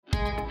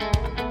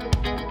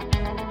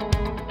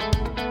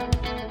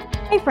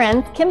Hey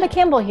friends, Kimba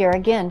Campbell here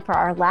again for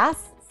our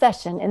last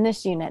session in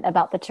this unit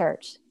about the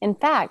church. In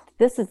fact,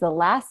 this is the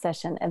last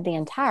session of the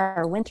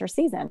entire winter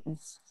season.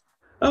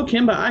 Oh,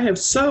 Kimba, I have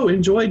so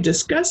enjoyed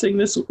discussing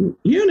this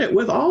unit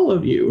with all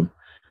of you.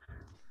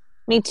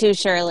 Me too,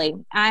 Shirley.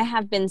 I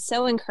have been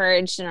so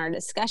encouraged in our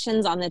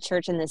discussions on the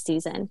church in this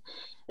season.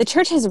 The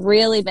church has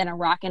really been a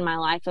rock in my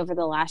life over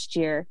the last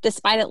year,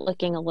 despite it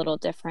looking a little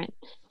different.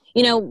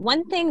 You know,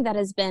 one thing that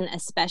has been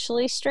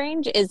especially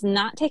strange is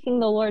not taking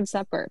the Lord's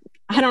Supper.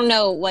 I don't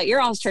know what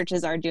your all's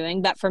churches are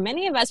doing, but for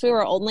many of us, we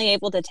were only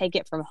able to take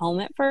it from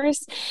home at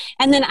first.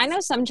 And then I know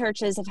some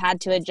churches have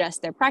had to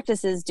adjust their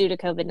practices due to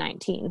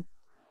COVID-19.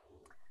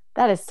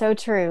 That is so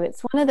true.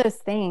 It's one of those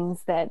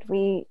things that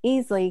we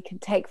easily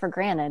could take for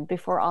granted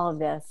before all of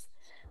this.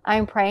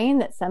 I'm praying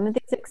that some of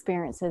these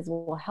experiences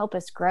will help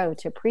us grow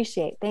to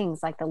appreciate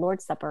things like the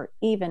Lord's Supper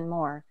even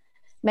more.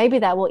 Maybe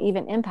that will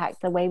even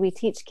impact the way we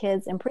teach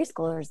kids and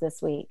preschoolers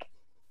this week.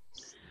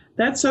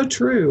 That's so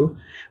true.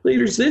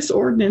 Leaders, this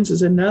ordinance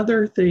is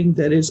another thing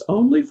that is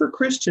only for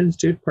Christians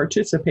to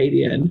participate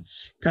in,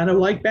 kind of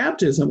like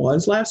baptism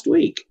was last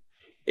week.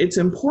 It's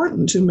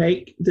important to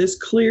make this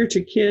clear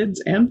to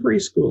kids and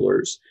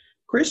preschoolers.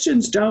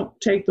 Christians don't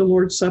take the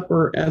Lord's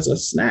Supper as a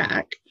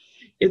snack.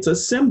 It's a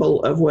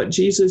symbol of what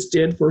Jesus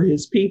did for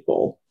his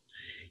people.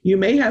 You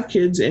may have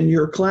kids in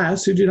your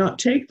class who do not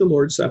take the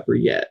Lord's Supper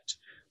yet.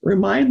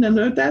 Remind them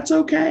that that's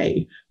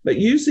okay, but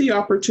use the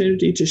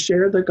opportunity to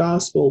share the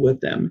gospel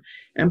with them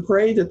and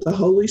pray that the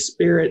Holy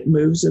Spirit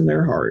moves in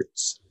their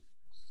hearts.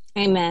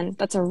 Amen.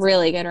 That's a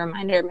really good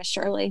reminder, Miss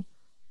Shirley.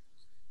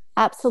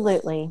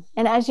 Absolutely.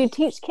 And as you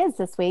teach kids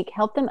this week,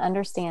 help them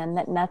understand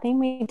that nothing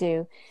we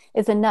do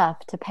is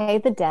enough to pay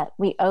the debt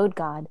we owed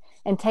God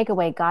and take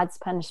away God's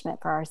punishment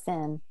for our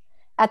sin.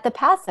 At the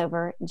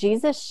Passover,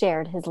 Jesus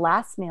shared his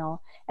last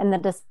meal and the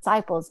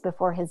disciples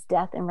before his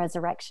death and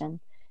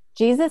resurrection.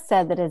 Jesus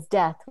said that his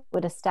death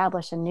would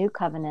establish a new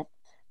covenant.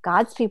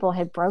 God's people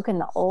had broken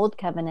the old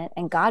covenant,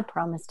 and God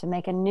promised to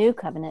make a new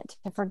covenant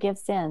to forgive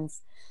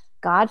sins.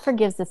 God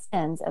forgives the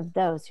sins of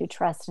those who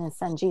trust in his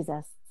son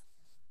Jesus.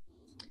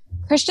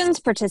 Christians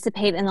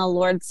participate in the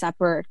Lord's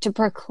Supper to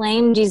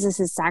proclaim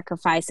Jesus'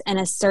 sacrifice and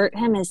assert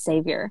him as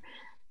Savior.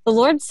 The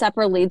Lord's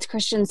Supper leads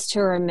Christians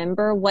to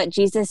remember what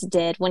Jesus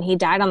did when he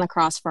died on the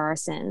cross for our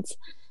sins.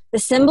 The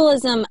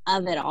symbolism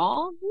of it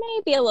all may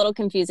be a little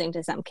confusing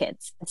to some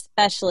kids,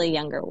 especially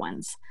younger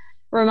ones.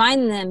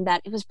 Remind them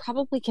that it was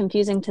probably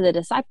confusing to the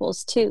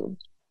disciples too.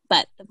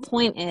 But the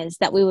point is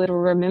that we would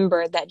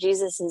remember that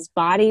Jesus'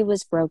 body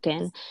was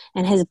broken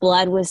and his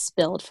blood was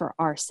spilled for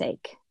our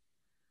sake.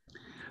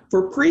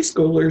 For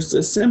preschoolers,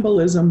 the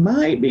symbolism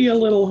might be a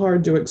little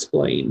hard to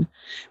explain.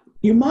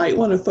 You might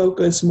want to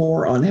focus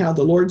more on how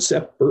the Lord's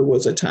Supper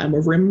was a time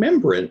of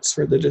remembrance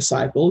for the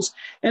disciples,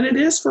 and it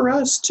is for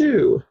us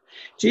too.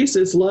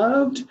 Jesus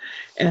loved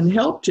and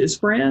helped his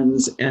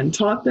friends and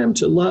taught them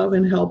to love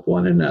and help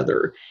one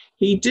another.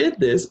 He did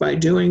this by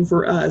doing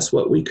for us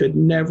what we could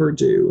never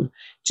do.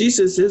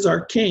 Jesus is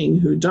our King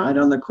who died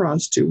on the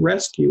cross to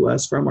rescue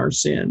us from our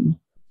sin.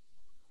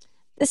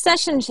 This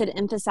session should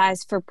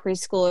emphasize for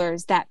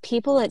preschoolers that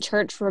people at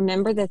church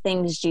remember the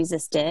things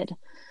Jesus did.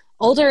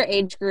 Older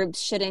age groups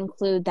should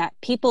include that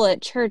people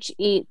at church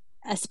eat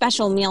a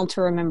special meal to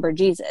remember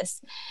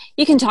Jesus.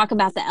 You can talk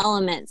about the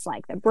elements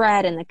like the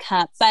bread and the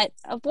cup, but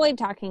avoid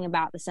talking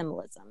about the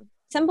symbolism.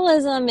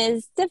 Symbolism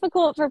is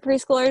difficult for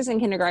preschoolers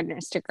and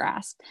kindergartners to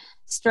grasp.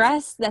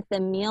 Stress that the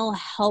meal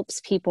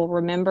helps people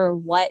remember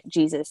what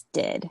Jesus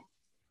did.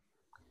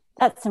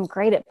 That's some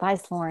great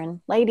advice,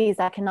 Lauren. Ladies,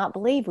 I cannot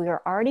believe we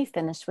are already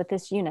finished with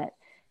this unit.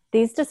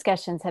 These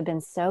discussions have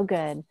been so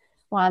good.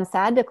 While I'm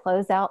sad to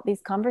close out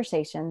these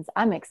conversations,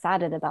 I'm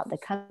excited about the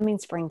coming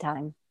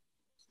springtime.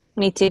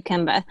 Me too,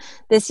 Kimba.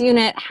 This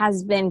unit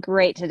has been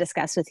great to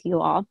discuss with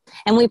you all,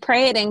 and we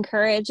pray it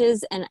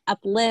encourages and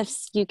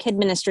uplifts you kid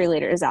ministry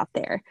leaders out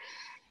there.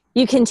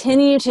 You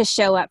continue to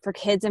show up for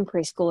kids and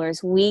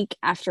preschoolers week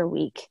after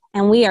week,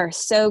 and we are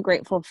so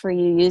grateful for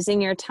you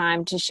using your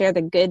time to share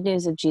the good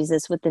news of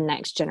Jesus with the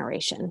next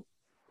generation.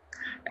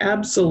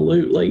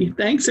 Absolutely.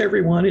 Thanks,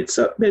 everyone. It's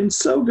been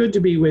so good to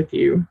be with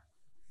you.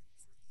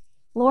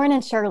 Lauren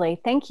and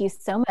Shirley, thank you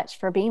so much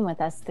for being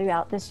with us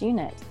throughout this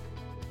unit.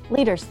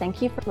 Leaders,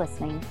 thank you for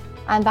listening.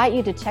 I invite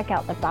you to check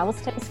out the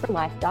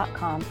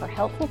BibleStudiesForLife.com for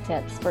helpful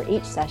tips for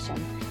each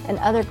session and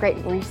other great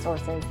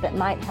resources that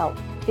might help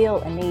fill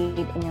a need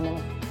in your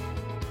ministry.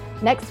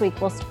 Next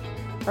week, we'll start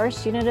the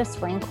first unit of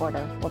spring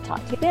quarter. We'll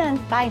talk to you then.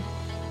 Bye.